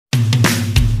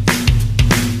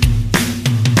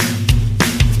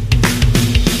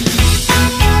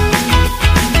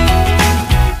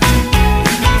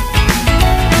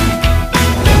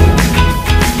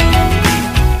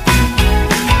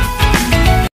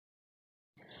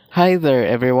Hi there,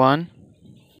 everyone.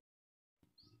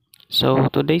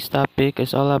 So today's topic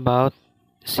is all about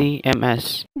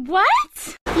CMS.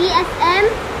 What? TSM?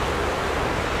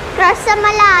 Crush sa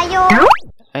malayo?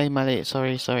 Ay, mali.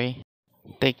 Sorry.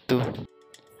 Take two.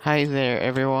 Hi there,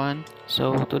 everyone.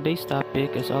 So today's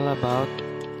topic is all about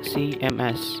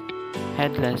CMS.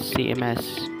 Headless CMS.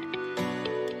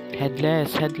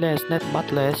 Headless, not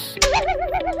buttless.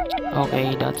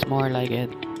 Okay, that's more like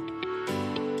it.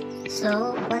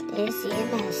 So, what is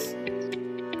CMS?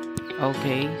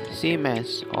 Okay,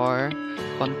 CMS or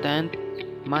Content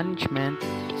Management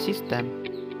System.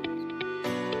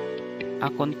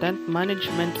 A content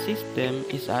management system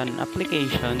is an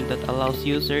application that allows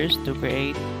users to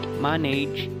create,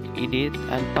 manage, edit,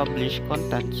 and publish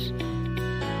contents.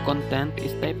 Content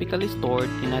is typically stored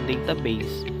in a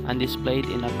database and displayed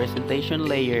in a presentation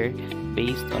layer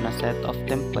based on a set of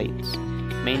templates.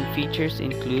 Main features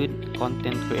include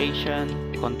content creation,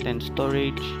 content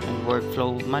storage, and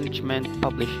workflow management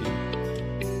publishing.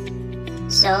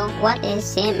 So, what is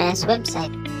CMS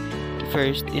website?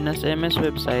 First, in a CMS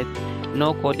website,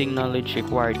 no coding knowledge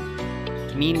required,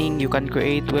 meaning you can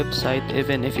create website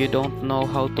even if you don't know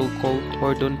how to code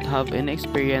or don't have any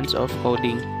experience of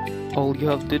coding. All you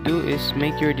have to do is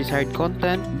make your desired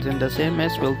content, then the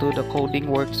CMS will do the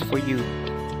coding works for you.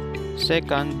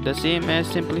 Second, the CMS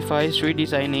simplifies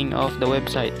redesigning of the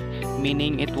website,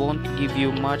 meaning it won't give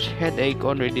you much headache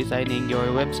on redesigning your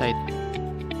website.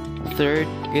 Third,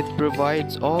 it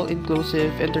provides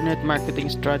all-inclusive internet marketing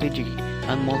strategy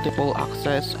and multiple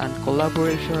access and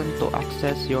collaboration to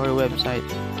access your website.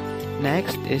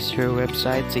 Next is your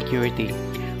website security,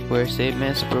 where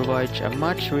CMS provides a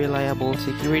much reliable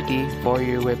security for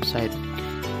your website.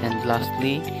 And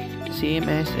lastly,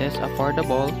 CMS is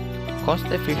affordable,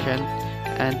 cost-efficient,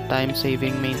 and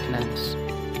time-saving maintenance.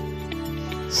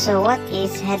 So, what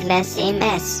is Headless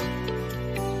CMS?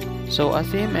 So a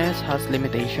CMS has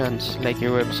limitations, like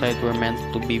your website were meant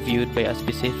to be viewed by a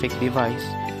specific device.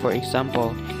 For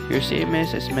example, your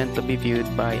CMS is meant to be viewed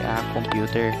by a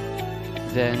computer.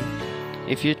 Then,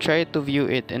 if you try to view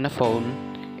it in a phone,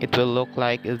 it will look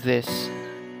like this.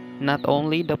 Not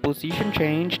only the position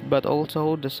changed, but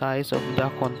also the size of the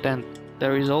content. The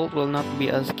result will not be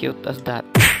as cute as that.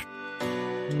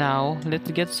 Now, let's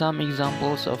get some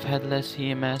examples of headless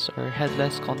CMS or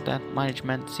headless content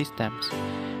management systems.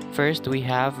 First, we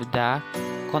have the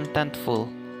Contentful,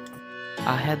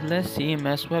 a headless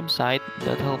CMS website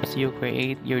that helps you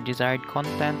create your desired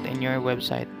content in your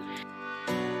website.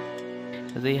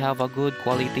 They have a good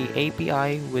quality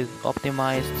API with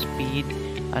optimized speed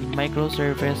and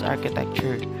microservice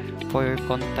architecture for your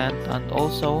content, and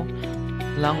also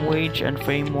language and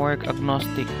framework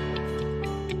agnostic.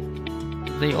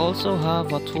 They also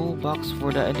have a toolbox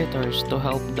for the editors to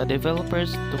help the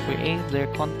developers to create their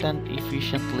content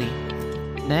efficiently.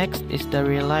 Next is the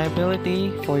reliability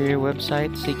for your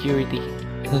website security.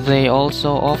 They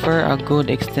also offer a good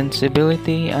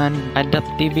extensibility and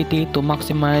adaptivity to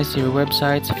maximize your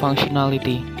website's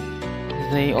functionality.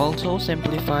 They also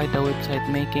simplify the website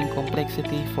making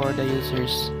complexity for the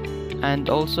users, and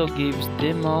also gives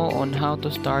demo on how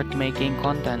to start making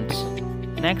contents.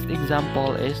 Next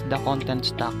example is the content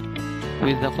stack.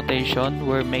 With the quotation,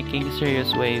 we're making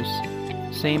serious waves.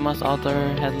 Same as other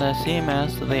headless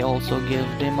CMS, they also give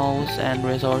demos and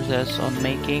resources on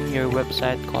making your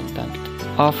website content.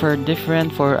 Offer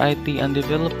different for IT and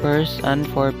developers and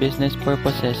for business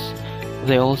purposes.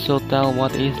 They also tell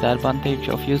what is the advantage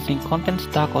of using content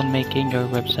stack on making your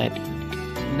website.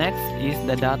 Next is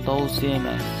the Datto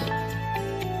CMS.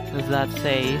 That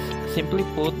says, simply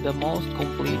put, the most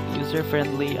complete,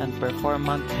 user-friendly, and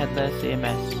performant headless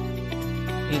CMS.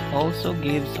 It also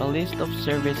gives a list of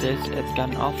services it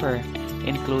can offer,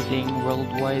 including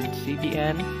worldwide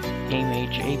CDN,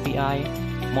 image API,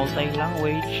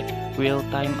 multi-language,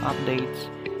 real-time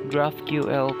updates,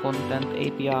 GraphQL content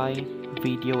API,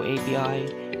 video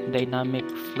API,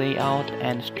 dynamics layout,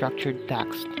 and structured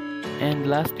text. And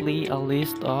lastly, a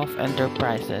list of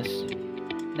enterprises.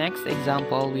 Next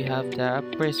example, we have the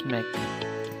Prismic,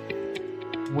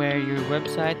 where your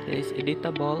website is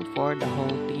editable for the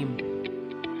whole team.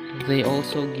 They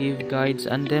also give guides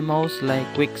and demos like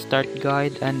Quick Start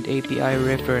Guide and API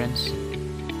reference.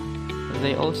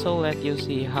 They also let you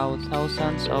see how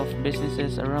thousands of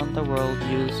businesses around the world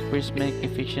use Prismic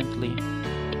efficiently.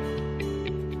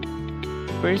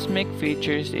 Prismic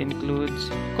features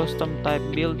includes custom type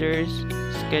builders,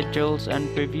 schedules and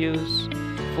previews,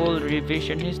 full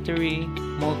revision history,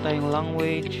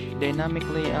 multi-language, dynamic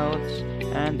layouts,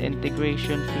 and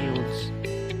integration fields.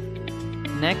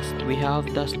 Next, we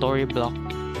have the Storyblock.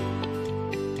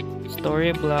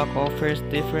 Storyblock offers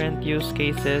different use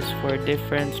cases for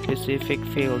different specific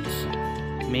fields,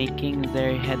 making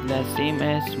their Headless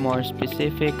CMS more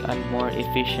specific and more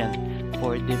efficient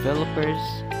for developers,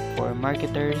 for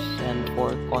marketers, and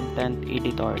for content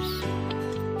editors.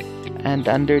 And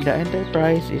under the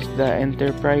enterprise is the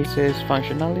enterprise's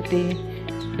functionality,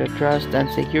 the trust and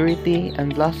security,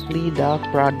 and lastly the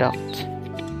product.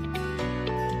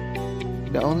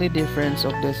 The only difference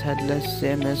of these Headless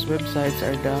CMS websites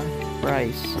are the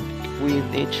price.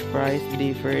 With each price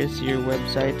differs your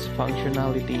website's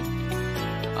functionality.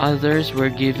 Others were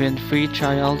given free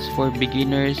trials for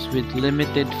beginners with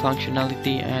limited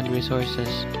functionality and resources,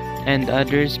 and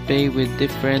others pay with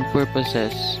different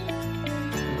purposes.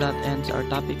 That ends our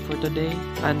topic for today.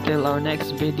 Until our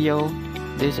next video,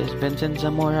 this is Vincent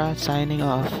Zamora signing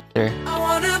off. I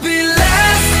wanna be